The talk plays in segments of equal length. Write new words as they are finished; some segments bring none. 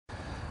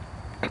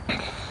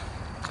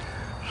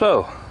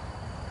So,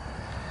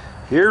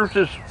 here's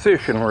this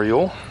fishing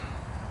reel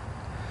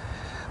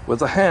with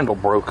the handle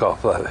broke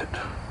off of it.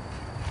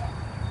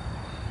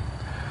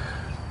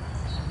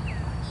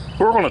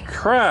 We're going to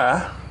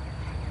try,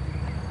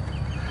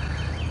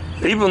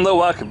 even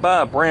though I could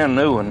buy a brand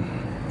new one,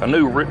 a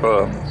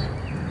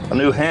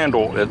new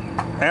handle at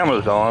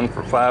Amazon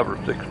for $5 or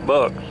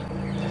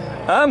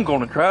 $6, I'm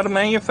going to try to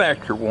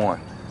manufacture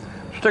one.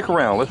 Stick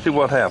around, let's see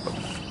what happens.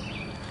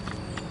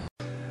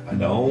 I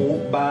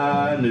don't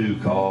buy new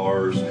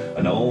cars,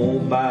 I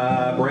don't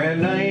buy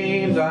brand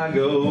names, I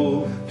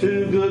go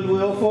to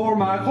Goodwill for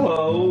my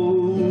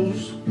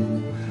clothes.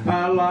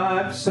 I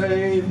like to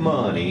save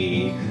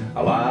money,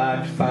 I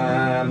like to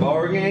find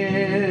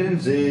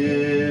bargains,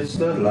 it's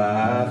the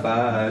life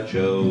I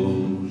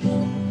chose.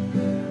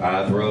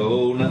 I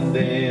throw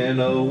nothing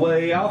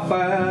away, I'll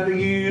find a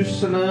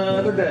use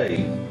another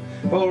day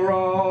for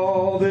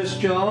all this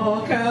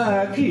junk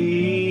I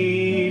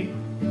keep.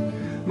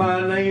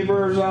 My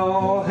neighbors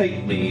all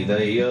hate me,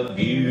 they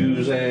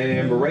abuse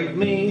and berate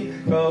me,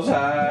 'cause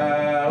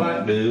I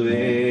like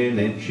doing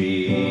it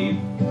cheap.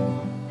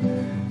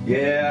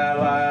 Yeah,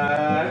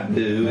 I like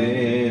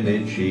doing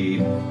it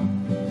cheap.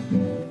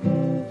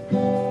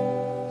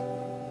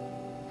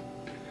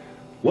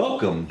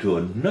 Welcome to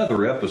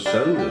another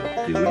episode of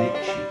Doing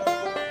It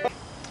Cheap.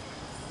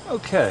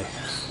 Okay,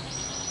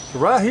 so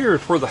right here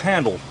is where the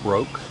handle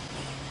broke.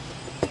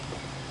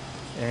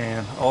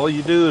 And all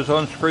you do is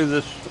unscrew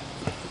this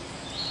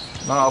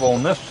knob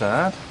on this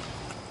side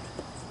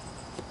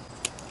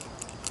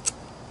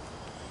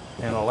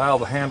and allow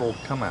the handle to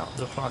come out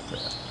just like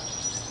that.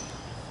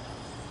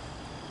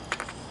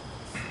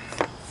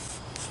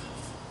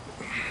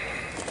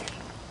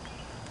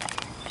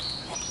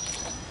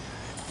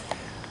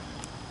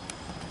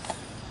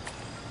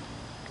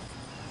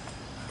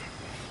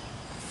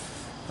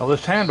 Now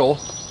this handle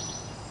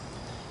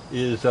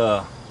is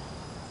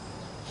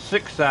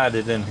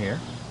six-sided in here,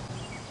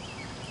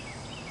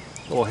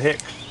 little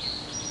hex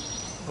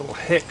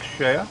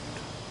shaft,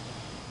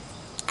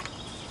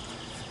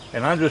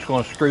 and I'm just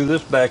going to screw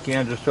this back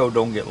in just so it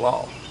don't get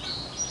lost.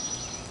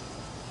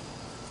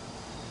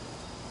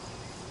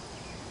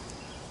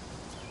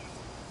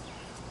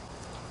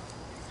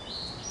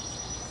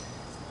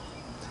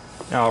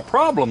 Now a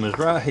problem is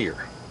right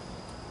here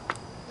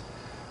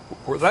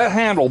where that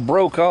handle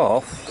broke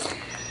off.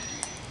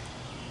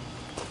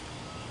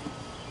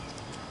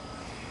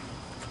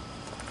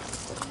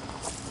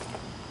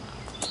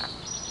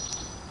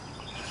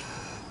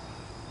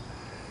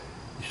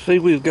 See,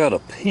 we've got a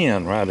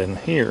pin right in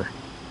here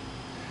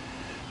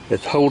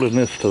that's holding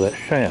this to that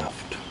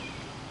shaft.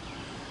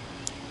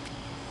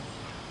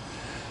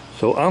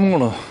 So I'm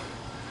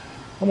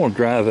gonna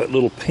drive that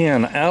little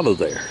pin out of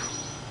there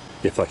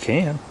if I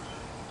can.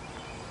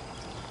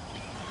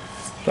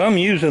 So I'm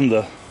using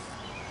the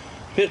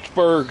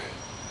Pittsburgh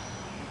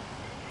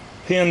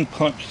pin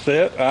punch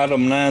set,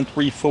 item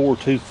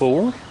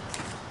 93424,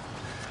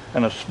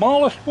 and the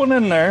smallest one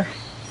in there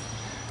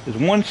is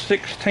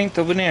 1/16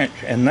 of an inch,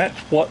 and that's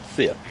what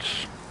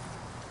fits.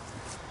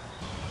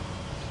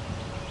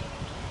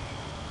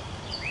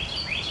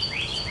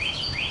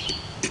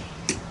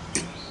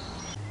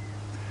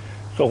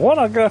 So what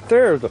I got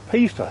there is a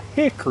piece of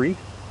hickory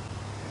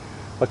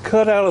I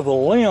cut out of a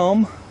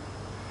limb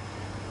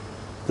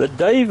that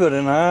David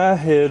and I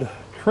had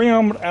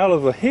trimmed out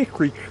of a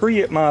hickory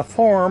tree at my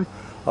farm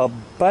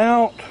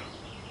about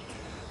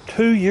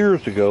 2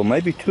 years ago,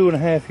 maybe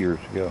 2.5 years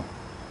ago.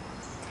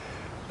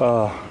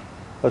 I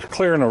was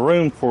clearing a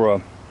room for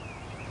a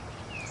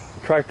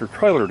tractor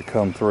trailer to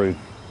come through,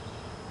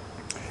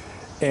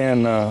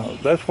 and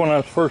that's when I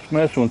was first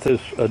messing with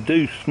this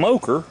Ado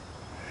smoker,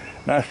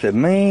 and I said,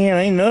 man,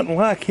 ain't nothing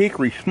like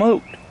hickory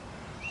smoked.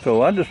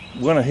 So I just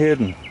went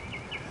ahead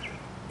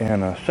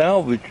and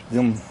salvaged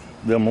them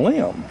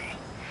limbs.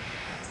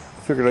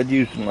 I figured I'd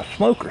use them in my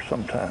smoker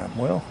sometime.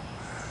 Well,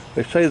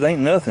 they say there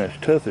ain't nothing as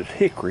tough as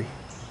hickory,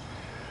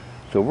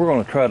 so we're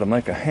going to try to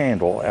make a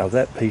handle out of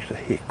that piece of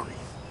hickory.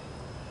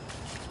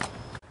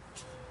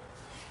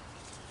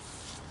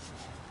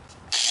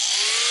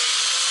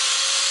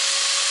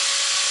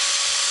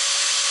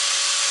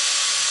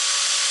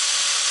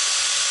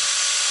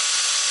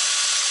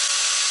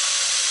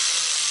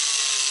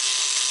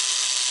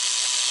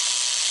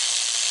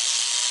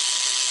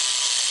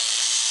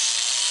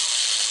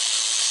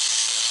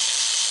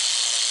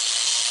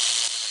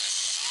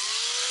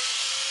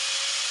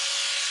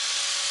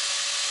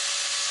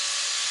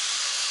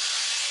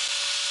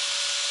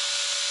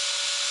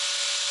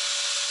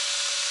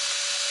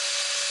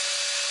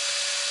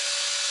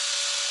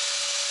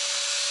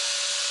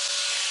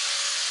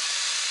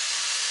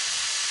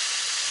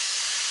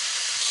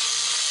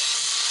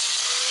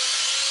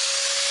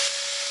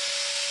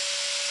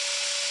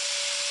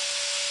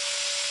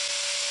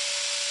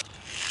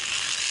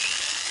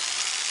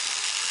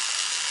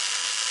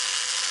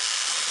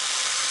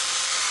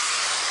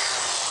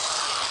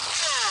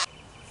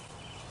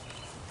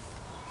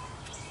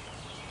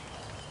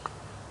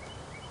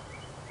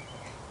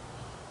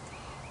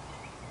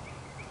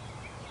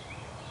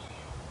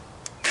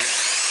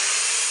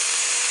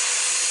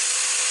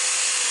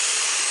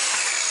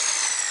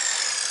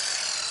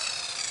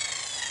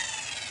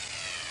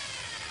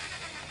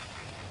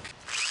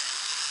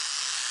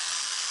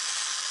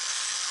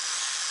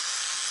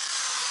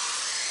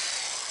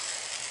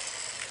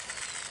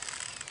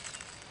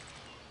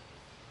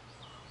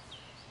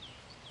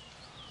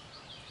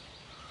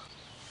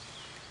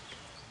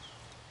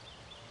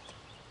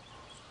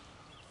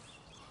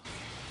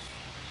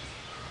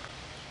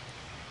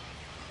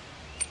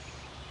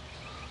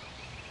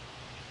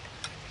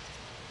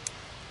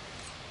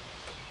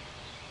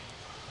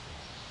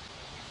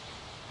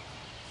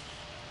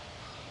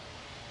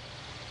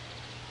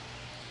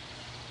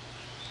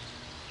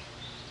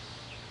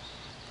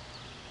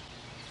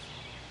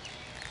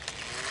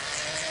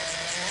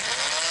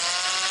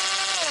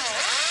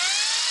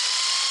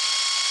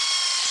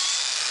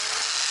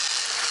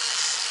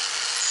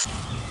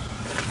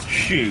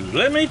 shoot,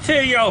 let me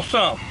tell y'all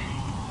something.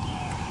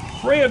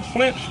 Fred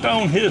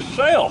Flintstone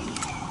himself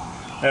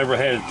never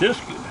had it this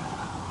good.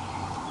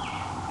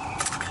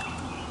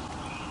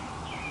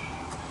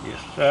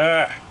 Yes,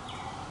 sir.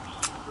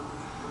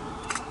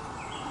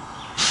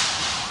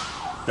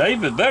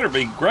 David better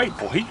be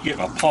grateful he's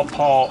getting a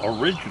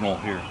PawPaw original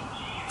here.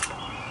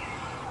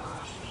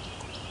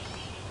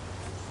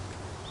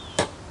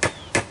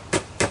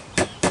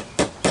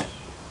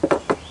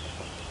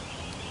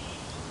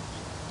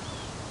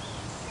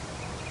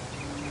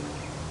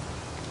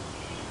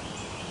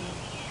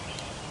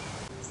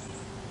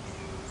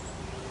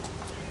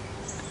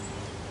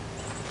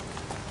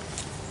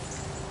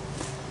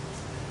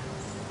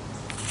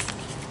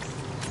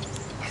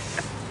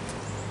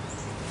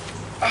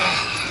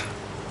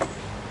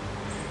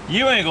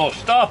 You ain't gonna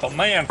stop a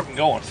man from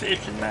going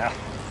fishing now.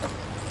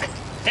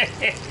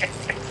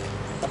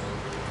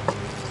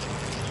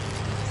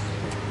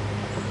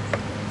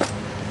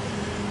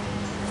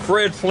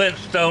 Fred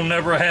Flintstone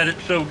never had it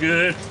so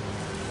good.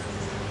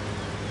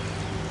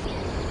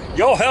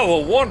 Y'all have a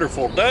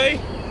wonderful day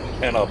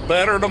and a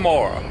better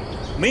tomorrow.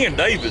 Me and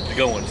David's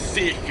going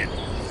fishing.